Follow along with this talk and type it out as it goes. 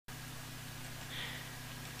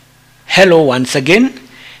Hello once again.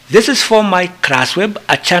 This is for my ClassWeb,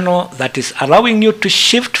 a channel that is allowing you to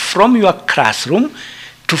shift from your classroom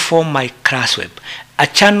to form my ClassWeb, a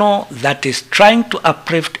channel that is trying to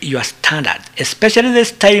uplift your standards, especially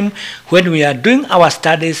this time when we are doing our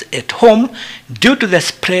studies at home due to the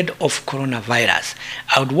spread of coronavirus.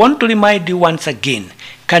 I would want to remind you once again,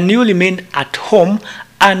 can you remain at home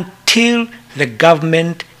until the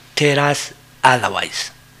government tells us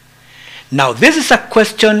otherwise? Now, this is a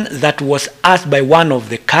question that was asked by one of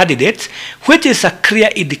the candidates, which is a clear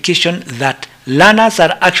indication that learners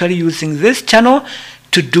are actually using this channel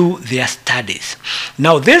to do their studies.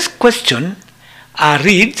 Now, this question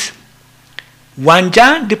reads,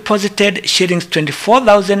 Wanja deposited shillings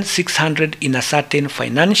 24,600 in a certain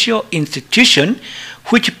financial institution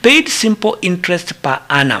which paid simple interest per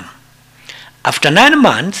annum. After 9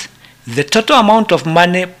 months, the total amount of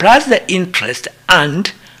money plus the interest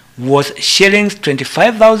earned was shillings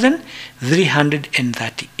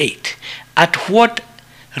 25,338. At what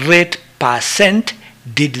rate %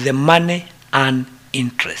 did the money earn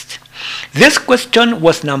interest? This question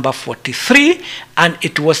was number 43 and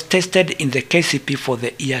it was tested in the KCPE for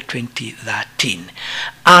the year 2013.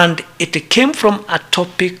 And it came from a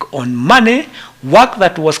topic on money, work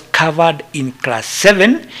that was covered in class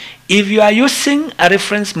 7. If you are using a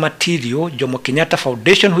reference material, Jomo Kenyatta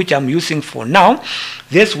Foundation, which I'm using for now,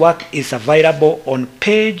 this work is available on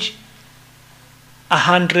page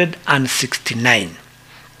 169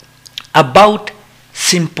 about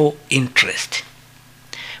simple interest.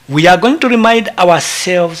 We are going to remind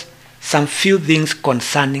ourselves some few things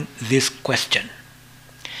concerning this question.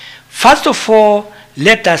 First of all,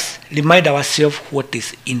 let us remind ourselves what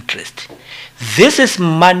is interest. This is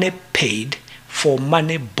money paid for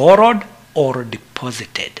money borrowed or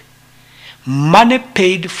deposited. Money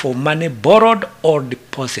paid for money borrowed or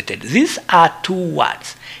deposited. These are two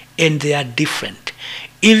words and they are different.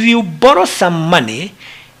 If you borrow some money,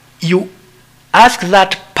 you ask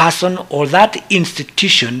that person or that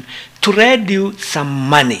institution to lend you some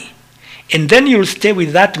money. And then you'll stay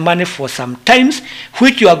with that money for some times,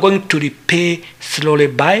 which you are going to repay slowly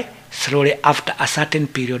after a certain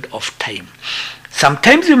period of time.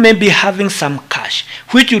 Sometimes you may be having some cash,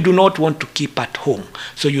 which you do not want to keep at home.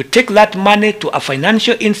 So you take that money to a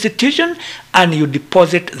financial institution and you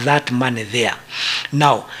deposit that money there.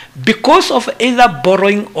 Now, because of either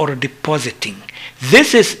borrowing or depositing,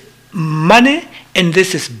 this is money and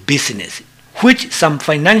this is business, which some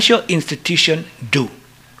financial institutions do.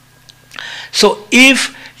 So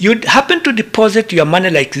if you happen to deposit your money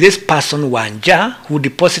like this person Wanja, who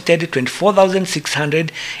deposited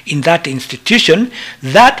 24,600 in that institution,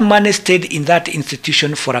 that money stayed in that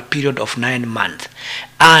institution for a period of 9 months.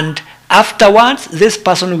 And afterwards, this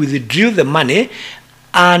person withdrew the money,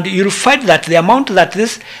 and you'll find that the amount that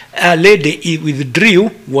this lady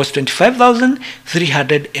withdrew was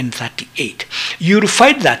 25,338. You'll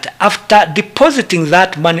find that after depositing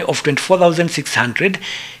that money of 24,600,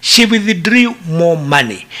 she withdrew more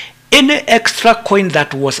money. Any extra coin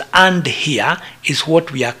that was earned here is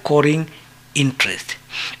what we are calling interest.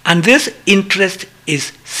 And this interest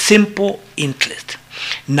is simple interest.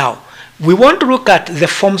 Now, we want to look at the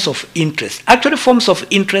forms of interest. Actually, forms of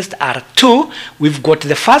interest are two. We've got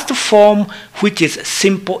the first form, which is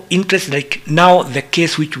simple interest, like now the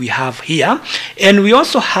case which we have here. And we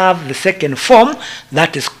also have the second form,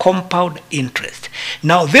 that is compound interest.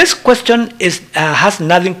 Now, this question has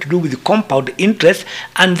nothing to do with compound interest,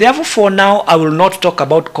 and therefore for now, I will not talk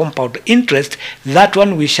about compound interest. That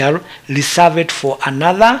one we shall reserve it for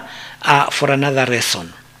another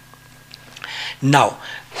lesson. Now,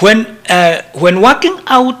 when working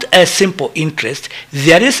out a simple interest,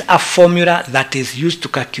 there is a formula that is used to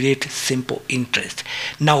calculate simple interest.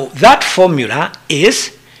 Now, that formula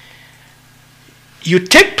is you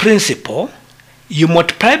take principal, you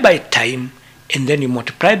multiply by time, and then you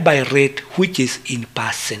multiply by rate, which is in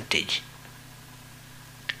percentage.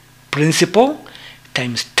 Principal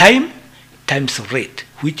times time times rate,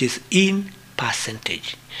 which is in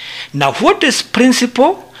percentage. Now, what is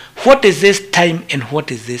principal? What is this time and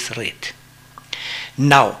what is this rate?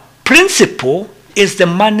 Now, principal is the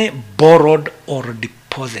money borrowed or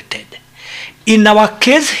deposited. In our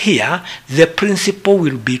case here, the principal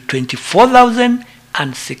will be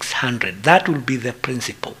 24,600. That will be the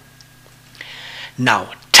principal.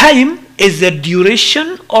 Now, time is the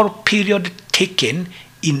duration or period taken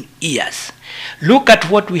in years. Look at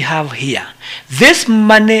what we have here. This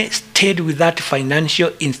money stayed with that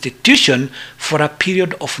financial institution for a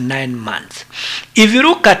period of 9 months. If you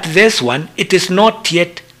look at this one, it is not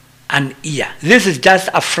yet an year. This is just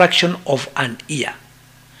a fraction of an year.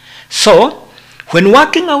 So When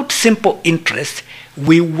working out simple interest,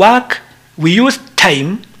 we use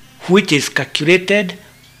time, which is calculated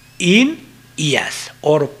in years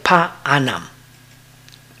or per annum.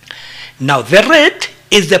 Now the rate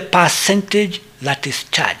is the percentage that is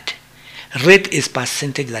charged. Rate is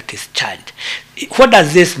percentage that is charged. What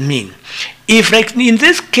does this mean? If, like in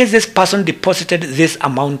this case, this person deposited this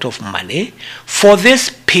amount of money for this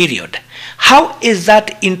period, how is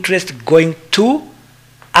that interest going to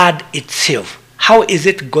add itself? How is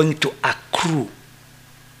it going to accrue?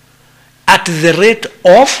 At the rate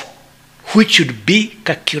of which should be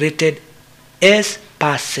calculated as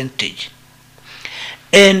percentage.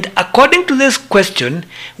 And according to this question,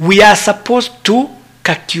 we are supposed to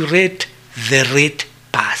calculate the rate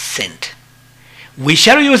percent. We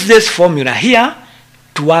shall use this formula here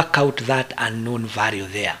to work out that unknown value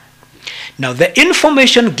there. Now the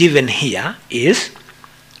information given here is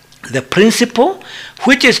the principal,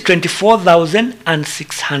 which is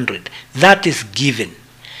 24,600. That is given.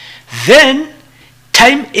 Then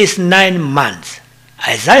time is 9 months.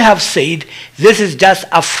 As I have said, this is just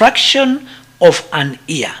a fraction of an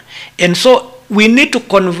year. And so we need to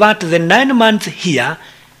convert the 9 months here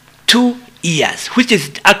to years, which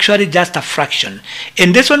is actually just a fraction.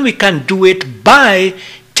 And this one we can do it by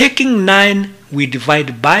taking 9, we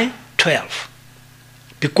divide by 12.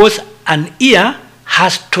 Because an year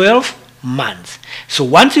has 12 months. So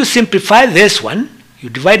once you simplify this one, you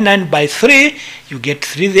divide 9 by 3, you get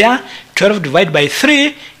 3 there. 12 divided by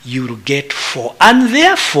 3, you will get 4. And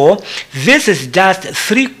therefore, this is just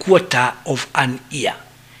 3/4 of an year.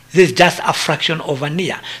 This is just a fraction of an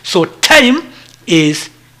year. So time is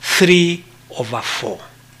 3/4.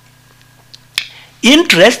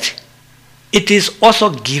 Interest, it is also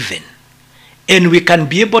given. And we can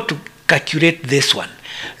be able to calculate this one.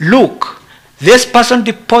 Look, this person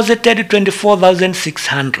deposited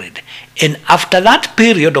 24,600, and after that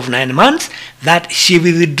period of 9 months, that she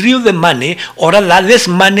withdrew the money, or rather this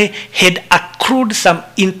money had accrued some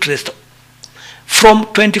interest from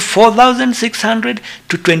 24,600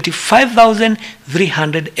 to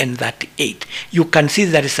 25,338. You can see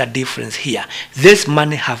there is a difference here. This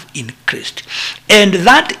money have increased. And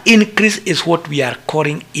that increase is what we are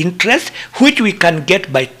calling interest, which we can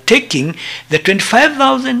get by taking the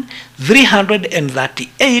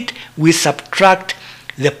 25,338, we subtract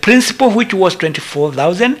the principal, which was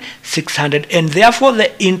 24,600, and therefore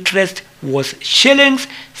the interest was shillings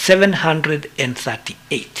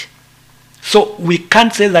 738. So we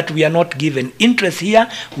can't say that we are not given interest here.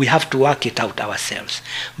 We have to work it out ourselves.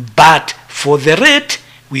 But for the rate,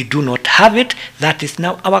 we do not have it. That is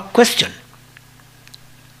now our question.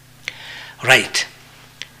 Right.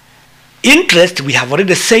 Interest, we have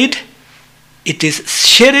already said, it is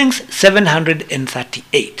shillings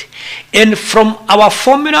 738. And from our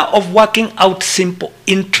formula of working out simple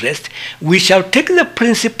interest, we shall take the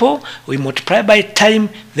principal, we multiply by time,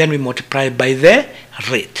 then we multiply by the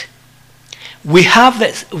rate. We have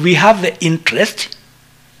the interest,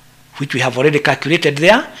 which we have already calculated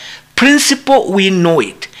there. Principal, we know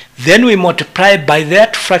it. Then we multiply by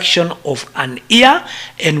that fraction of an year,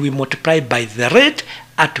 and we multiply by the rate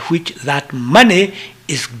at which that money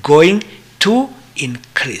is going to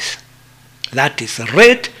increase. That is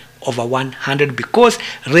rate over 100, because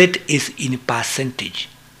rate is in percentage.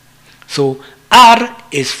 So R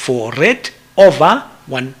is for rate over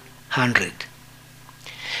 100.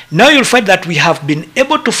 Now you'll find that we have been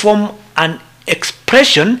able to form an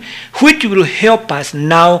expression which will help us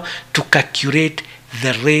now to calculate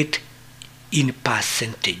the rate in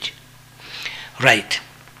percentage. Right.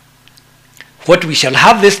 What we shall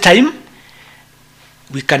have this time,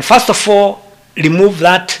 we can first of all remove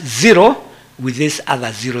that 0 with this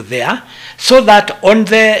other 0 there, so that on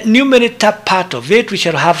the numerator part of it we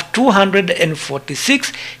shall have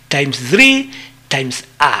 246 times 3 times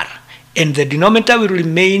R, and the denominator will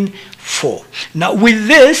remain 4. Now with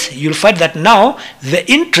this, you'll find that now the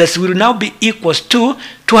interest will now be equals to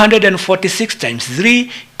 246 times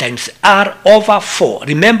 3 times R over 4.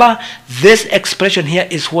 Remember, this expression here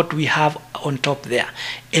is what we have on top there,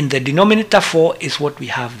 and the denominator 4 is what we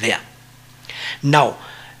have there. Now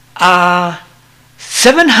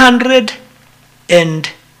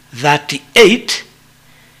 738,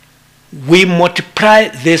 we multiply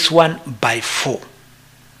this one by 4,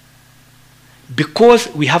 because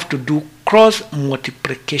we have to do cross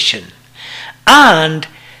multiplication. And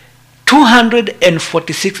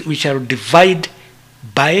 246 we shall divide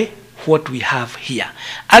by what we have here.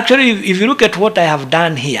 Actually, if you look at what I have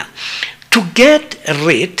done here, to get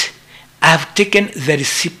rate, I have taken the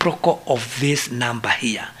reciprocal of this number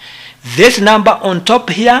here. This number on top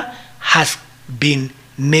here has been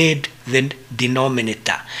made the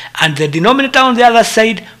denominator, and the denominator on the other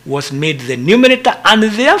side was made the numerator, and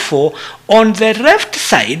therefore on the left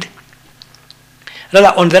side,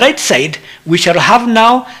 rather on the right side, we shall have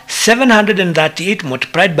now 738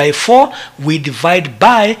 multiplied by 4. We divide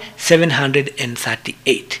by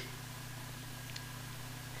 738.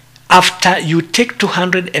 After you take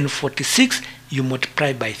 246, you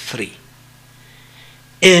multiply by 3.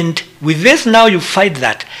 And with this now you find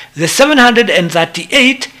that the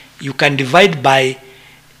 738 you can divide by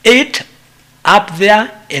 8 up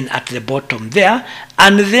there and at the bottom there,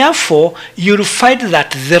 and therefore you'll find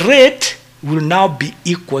that the rate will now be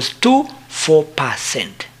equals to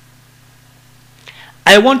 4%.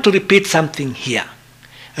 I want to repeat something here,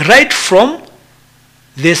 right from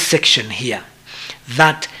this section here,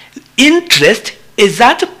 that interest is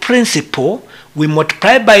that principal we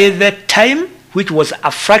multiply by the time, which was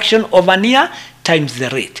a fraction of an year, times the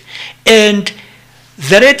rate. And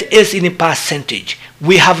the rate is in a percentage.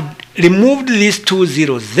 We have removed these two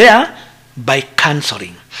zeros there by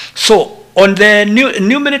cancelling. So on the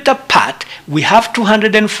numerator part, we have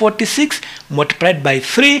 246 multiplied by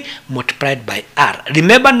 3 multiplied by r.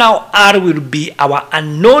 Remember now, r will be our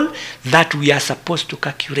unknown that we are supposed to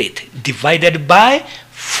calculate, divided by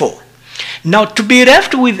 4. Now to be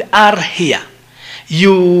left with r here,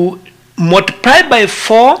 you multiply by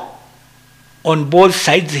 4 on both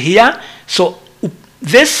sides here. So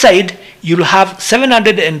this side you'll have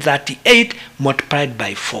 738 multiplied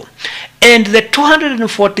by 4. And the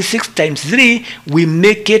 246 times 3, we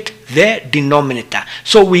make it the denominator.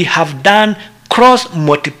 So we have done cross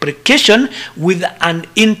multiplication with an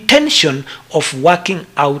intention of working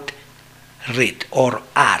out rate or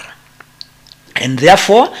r. And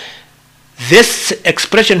therefore, this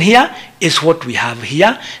expression here is what we have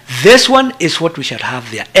here. This one is what we shall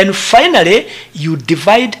have there. And finally, you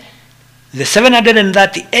divide the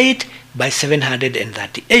 738 by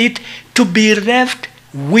 738 to be left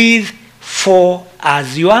with 4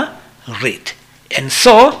 as your rate. And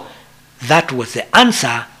so, that was the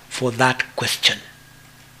answer for that question.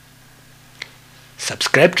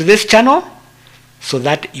 Subscribe to this channel so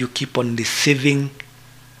that you keep on receiving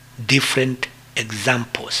different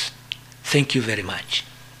examples. Thank you very much.